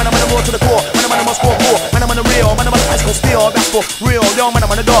roar to the core. Man, I'm score 4. Man, I'm real. Man, I'm ice cold steel. That's for real. Yo, man,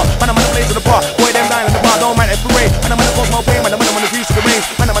 I'm the door. Man, I'm blaze to the bar. Boy, them dying in the bar. Don't mind if it rain. Man, I'm cause no pain. Man, I'm freeze to the rain.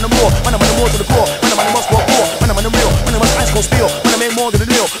 Man, I'm roar. Man, I'm roar to the core. Man, I'm score 4. Man, I'm real. Man, I'm ice cold steel. Man, I make more than the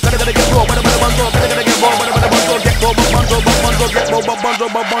deal. Gotta get raw. Man, I'm gotta get raw. Man, I'm get raw.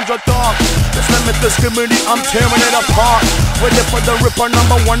 Bunch of talk. Let's limit the Skibadee. I'm tearing it apart. Ready for the ripper,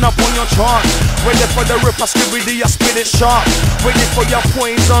 #1 up on your chart. Ready for the ripper, Skibadee, I spit it sharp. Ready for your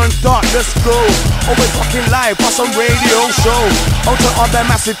poison dart, let's go. Always fucking live, plus a radio show. Out to all that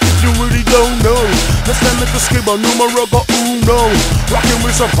massive if you really don't know. Let's limit the Skiba, numero uno. Rocking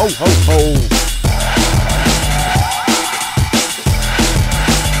with some ho.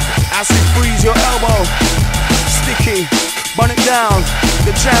 Acid freeze your elbow. Sticky, burn it down.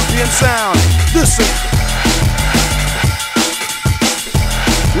 The champion sound. Listen.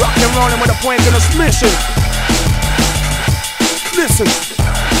 Rock and rolling with a point and a mission. Listen.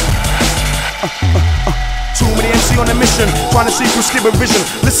 Too many MC on a mission, trying to see through Skibba vision.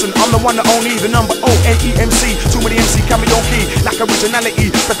 Listen, I'm the one that only the number O-N-E-M-C. Too many MC carry on key, like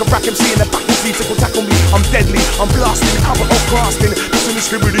originality. Like a rack MC in the battlefield, tickle tackle me. I'm deadly, I'm blasting, cover up casting. Listen to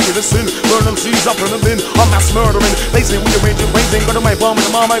Skibadee, listen, burn them C's up in the bin. I'm mass murdering, blazing, rearranging, raising. Got my bomb and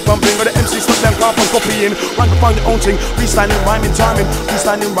the marmite pumping. Got the MC stuck them car from copying. Run to find your own thing, freestyling, rhyming, timing.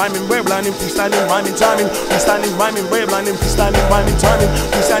 Freestyling, rhyming, wavelining, freestyling, rhyming, timing. Freestyling, rhyming, wavelining, freestyling, rhyming, timing.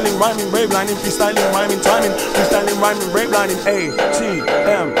 Freestyling, rhyming, wavelining, freestyling, rhyming, timing. Freestyling, rhyming, wavelining,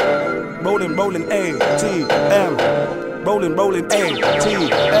 A-T-M. Rolling, rolling, A-T-M. Rolling, rolling,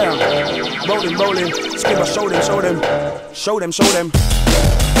 A-T-M. Rolling, rolling. Skibba, show them, show them. Show them, show them.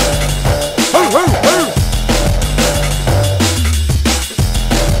 Hoo, hoo, hoo.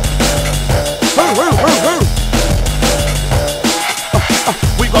 Hoo, hoo, hoo, hoo.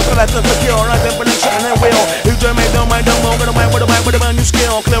 We got to let the secure, right there for the shot and then wheel. You just made them, I don't know, with a man, with a new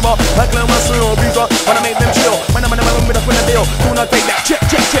skill. Clear up, I clear my soul, these are when I make them chill. When I'm with a friend of deal, do not take that check,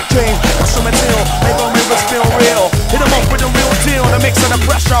 check, check, change. Custom material, they gon' make us feel real. Hit them up with the real deal, the mix of the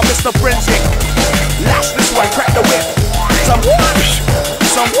pressure, Mr. Frenzic. Lash this one, crack the whip. Some whoosh,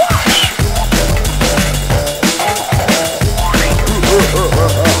 some whoosh.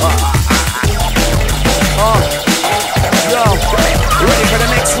 Yo, ready for the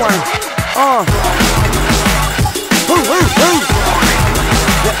next one.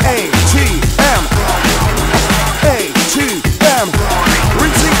 The ATM. ATM.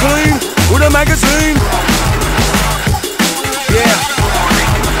 Rinsing clean with a magazine. Yeah.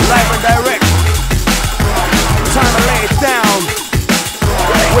 Live and direct. Time to lay it down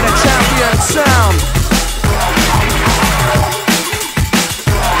with a champion sound.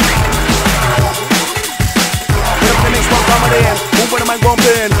 Coming in, move with the mic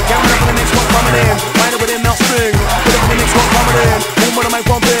bumping. Get ready for the next one coming in. Mind it within that string. Get ready for the next one coming in. Move with the mic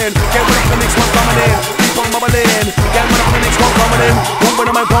bumping. Get ready for the next one coming in. Keep on bubbling. Get ready for the next one coming in. Move with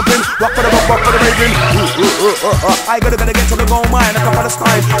the mic bumping. Rock for the rock, rock for the raving. I gotta get to the gold mine. Like a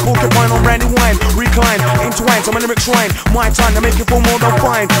Palestine. Porcupine on brandy wine. Recline, entwine, some lyric shrine. My time to make it feel more than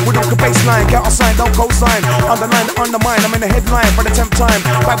fine. We don't baseline, get outside, don't co-sign. Underline, undermine. I'm in the headline for the 10th time.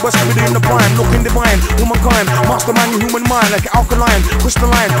 Bad boys Skibadee in the prime. Looking divine, womankind, mastermind, your human mind like alkaline,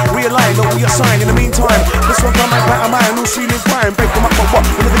 crystalline, realign, don't be a sign. In the meantime, this one come like better mind, no ceiling fine. Break them up for what?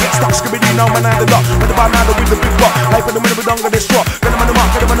 Whenever they get stuck, Skibadee now man out the lot. With the bar now with the big rock. Life in the winner with longer this drop. Get them on the mark,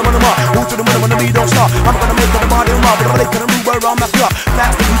 get them on the mark. Who to the winner when the me don't stop. I'm gonna make them body mark. But I'm making a move around my clock.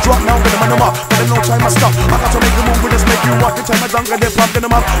 That's the new drop now, get them on the mark. But there's no time I stop. I got to make a move with this, make you walk. You tell my dunker, they pump, get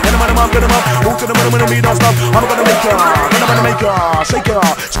them up. Get them on the mark, get them up. Who to the winner when the me don't stop. I'm gonna make ya, then I'm gonna make ya. Shake ya,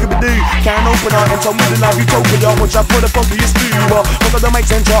 Skibadee. Can't open her until we the live utopia. Once I put it from the studio, look at the mic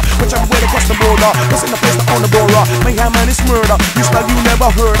center, whichever way across the border. What's in the place to own the border? Mayhem and it's murder. You style you never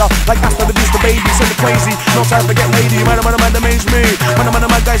heard of. Like after the beast, the baby, send the crazy. No time to get lady. Man, amaze me. Man,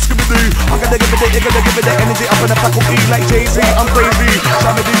 my guy Skibadee. I gotta give it the energy up in the faculty like Jay-Z. I'm crazy.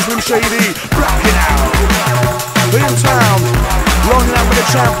 Skibadee, Slim Shady. Rock it out. In town, rolling out with a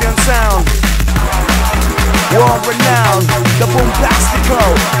champion sound. World renowned, the bombastico,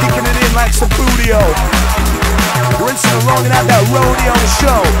 kicking it in like Sabudio. Rinsing and rolling out that rodeo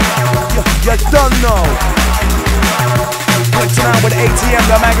show. You don't know. Glitching out with ATM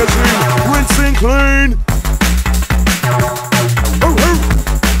Mag Issue. Rinsing clean.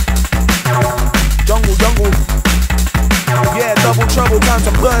 Jungle, jungle. Yeah, double trouble, time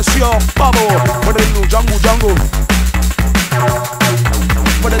to burst your bubble. With a little jungle, jungle.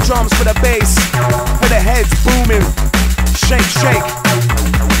 For the drums, for the bass, for the heads booming. Shake, shake.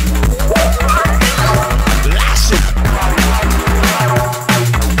 Lash it.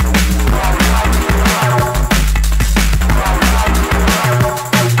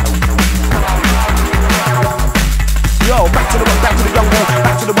 Yo, back to the jungle, back to the jungle,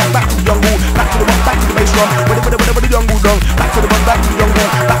 back to the back to the jungle, back to the bass drum. With the jungle drum. Back to the back to the jungle,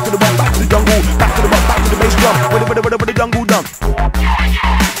 back to the back to the jungle, back to the bass drum. With the jungle drum.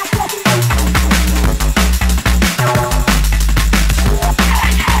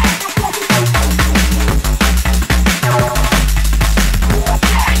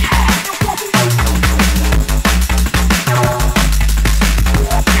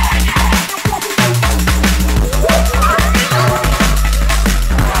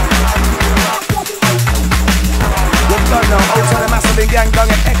 Gang down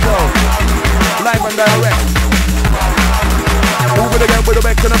and echo, live and direct. Move it again with the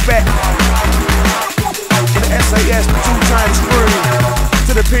back to the back. To the SAS, 2 times through.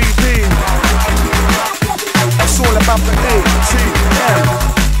 To the PP. It's all about the ATM.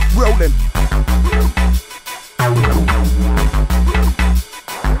 Rolling.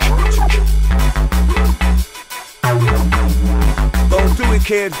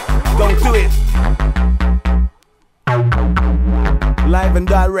 kid. Don't do it. Live and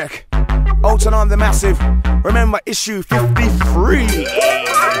direct. Out and on the massive. Remember issue 53.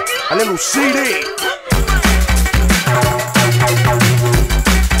 A little CD.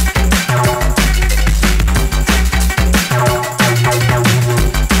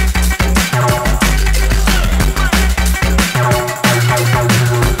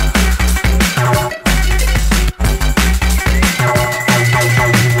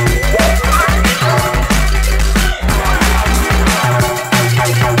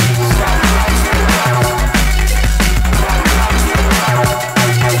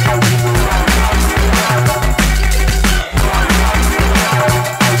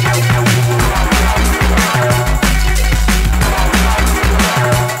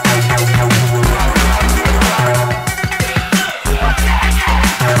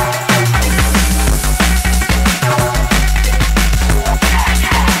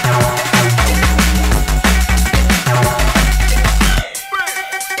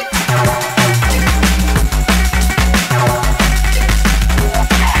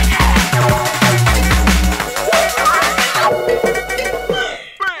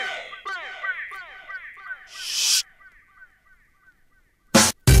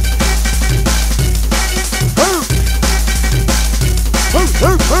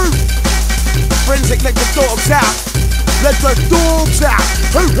 Frenzic, let the dogs out. Let the dogs out.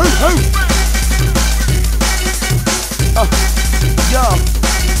 Hoo, hoo, hoo. Yo,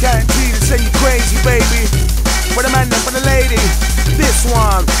 guaranteed to say you crazy, baby. For the man and for the lady. This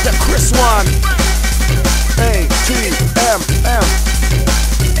one, the Chris one. ATM.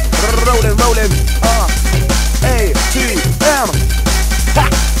 Rolling, rolling. ATM. Ha!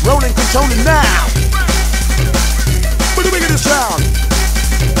 Rolling, controlling now. What do we get this sound?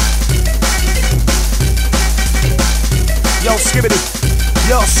 Yo,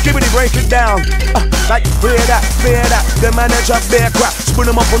 Skibadee, break it down. Like, fear that. The manager bear crap. Spin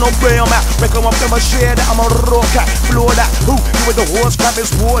them up on no brain map. Break them up, them a share that. I'm a raw cat. Floor that. Who? You with the horse crap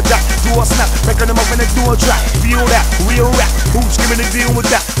is war jack. Do a snap. Breaking them up in the door track. Feel that. Real rap. Who's giving the deal with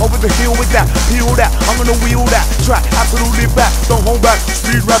that? Over the hill with that. Peel that. I'm gonna wheel that. Try. Absolutely back. Don't hold back.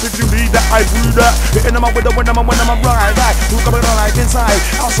 Speed rap if you need that. I breathe that. Hitting them up with the when I'm right. Who coming on like inside?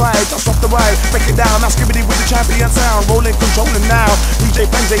 Outside. Just off the ride. Break it down. I'm Skibadee with the champion sound. Rolling, controlling now. DJ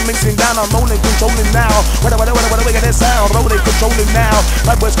Frenzic mixing down. I'm rolling, controlling now. What we get that sound? Rolling, controlling now.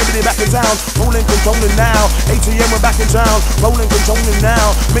 Like we're Skibadee back in town. Rolling, controlling now. ATM, we're back in town. Rolling, controlling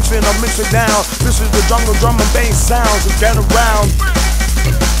now. Mixing up, mixing down. This is the jungle drum and bass sounds. So get around.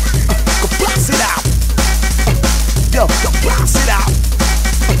 Go blast it out. Yo, go blast it out.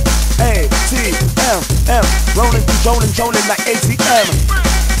 ATM. Rolling, controlling like ATM.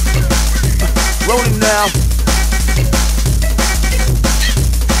 Rolling now.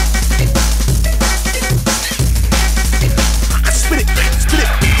 Spit it.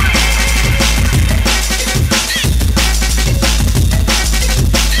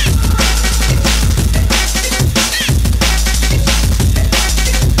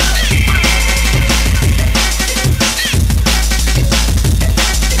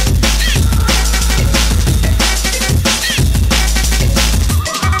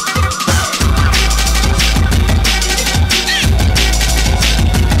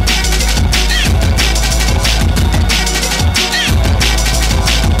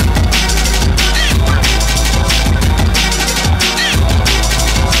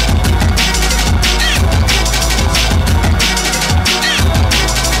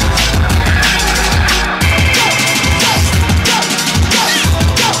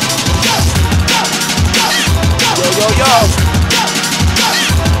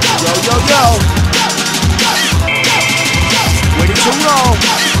 Yo. Ready to roll.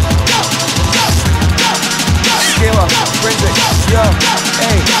 Skiba, Frenzic, yo,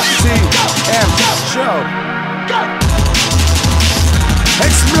 ATM, show.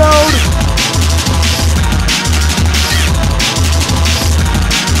 Explode.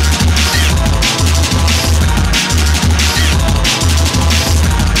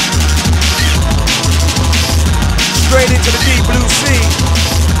 Straight into the deep blue sea.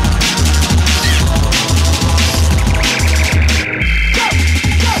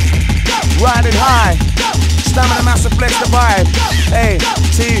 Riding high, stamina massive flex the vibe.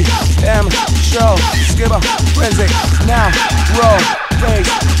 ATM show, Skiba, Frenzic, now roll, bass,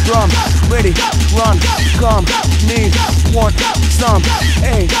 drum, ready, run, come, need, want some.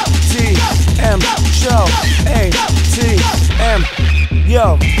 ATM show, ATM,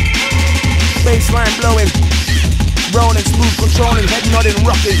 yo, bassline blowing, rolling, smooth controlling, head nodding,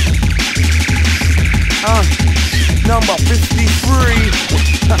 rocking. number 53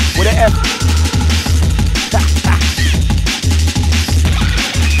 with an F.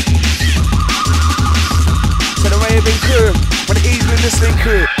 To the raving crew, for the easily listening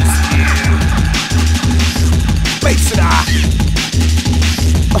crew. Bass to the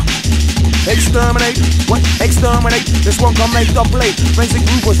exterminate, what? Exterminate. This one gon' make the plate. Frenzic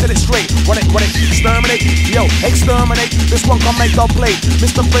Rubo, set it straight. Run it, exterminate. Yo, exterminate. This one gon' make the plate.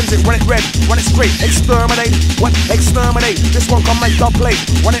 Mr. Frenzic, run it red, run it straight. Exterminate, what? Exterminate. This one gon' make the plate.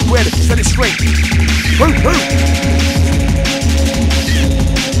 Run it red, set it straight.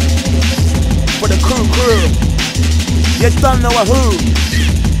 For the crew. You don't know a who.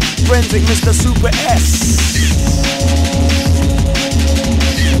 Frenzic, Mr. Super S.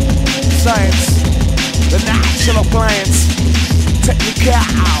 Science, the natural appliance, technical.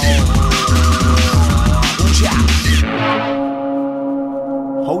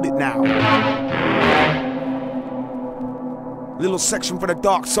 Hold it now. Little section for the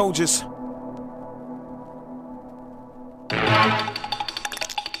dark soldiers.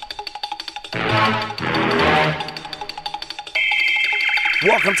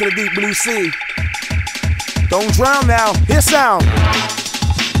 Welcome to the deep blue sea. Don't drown now. Hear sound.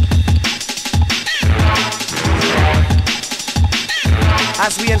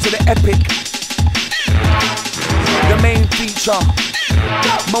 As we enter the epic, the main feature,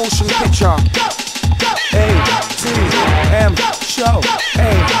 motion picture, ATM show,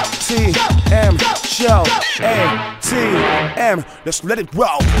 ATM show, ATM. Let's let it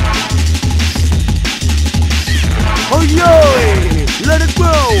roll. Oh yo, let it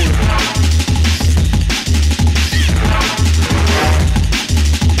roll.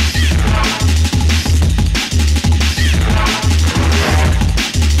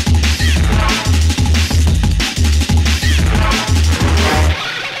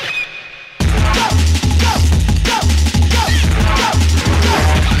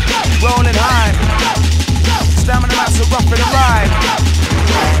 Rolling high, stamina lots of rough in the ride.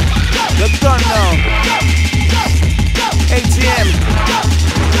 The gun now, ATM,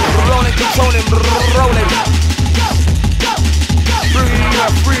 rolling, controlling, rolling.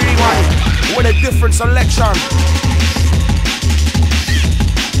 Free one, with a different selection.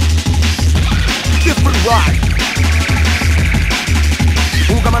 Different ride.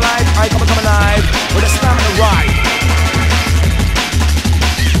 Who come alive? I come alive, with a stamina ride.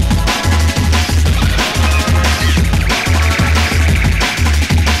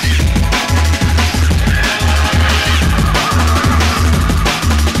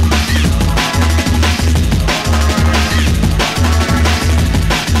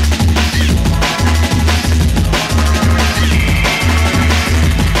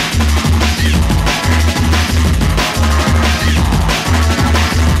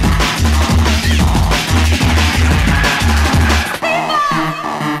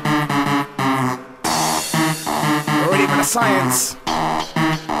 Science,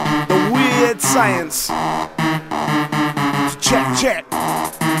 the weird science. Check.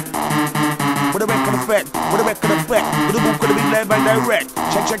 What a record effect, With the move could be led by direct.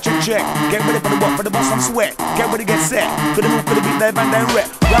 Check. Get ready for the walk, for the boss on sweat. Get ready, get set. Could the move could be led by direct.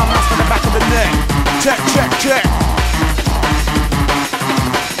 Round mouse for the back of the neck. Check.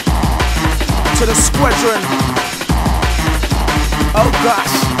 To the squadron. Oh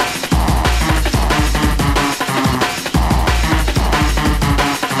gosh.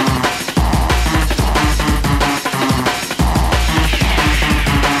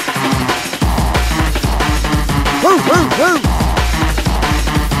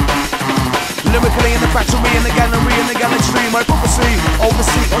 Lyrically in the factory, in the gallery, in the galaxy, my prophecy,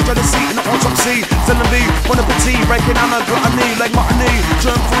 oversee, under the seat, in the autopsy, selling me, bon appetit, breaking down a gluttony, like Martini,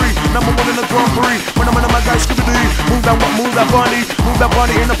 germ free, number one in the Grand Prix, when I'm in my guy Skibadee, move that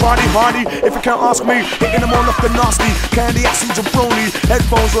bunny in the party hardy, if you can't ask me, hitting them all off the nasty, candy, acid, jabroni,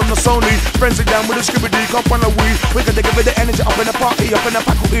 headphones on the Sony, Frenzic down with the Skibadee, come on the we can take a bit of energy up in the party, up in the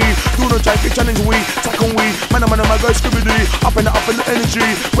faculty, do no type, challenge we, tackle we, man, I'm my guy Skibadee, up in the energy,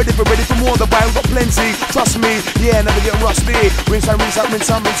 ready for more, the vibe got plenty, trust me, yeah, never get rusty, rinse out,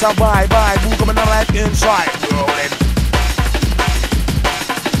 bye, move coming on life inside, rolling.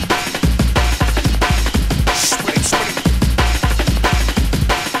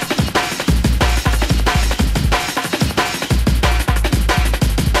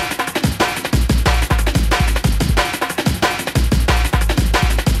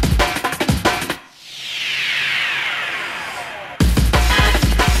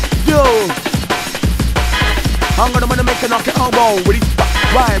 I'm gonna make a knock it elbow. Ready,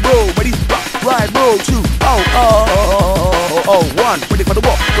 ride, roll, 2, oh, 1. Ready for the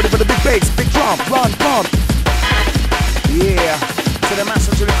walk, ready for the big bass, big drum, run, pump. Yeah, to the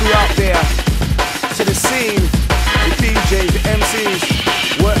massive, to the crew out there, to the scene, the DJs, the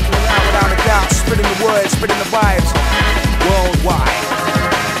MCs, working it out without a doubt, spreading the words, spreading the vibes, worldwide.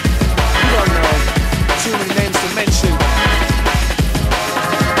 You don't know, too many names to mention.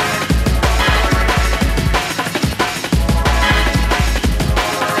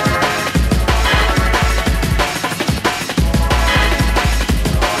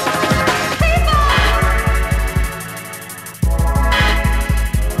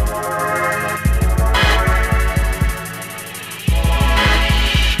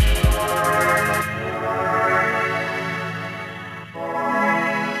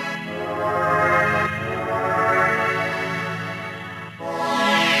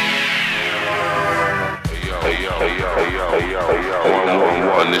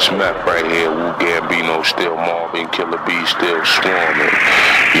 This map right here, Wu Gambino still Marvin, Killer B still swarming.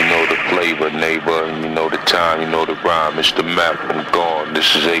 You know the flavor, neighbor, you know the time, you know the rhyme. It's the map, I'm gone.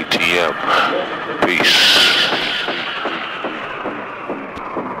 This is ATM. Peace.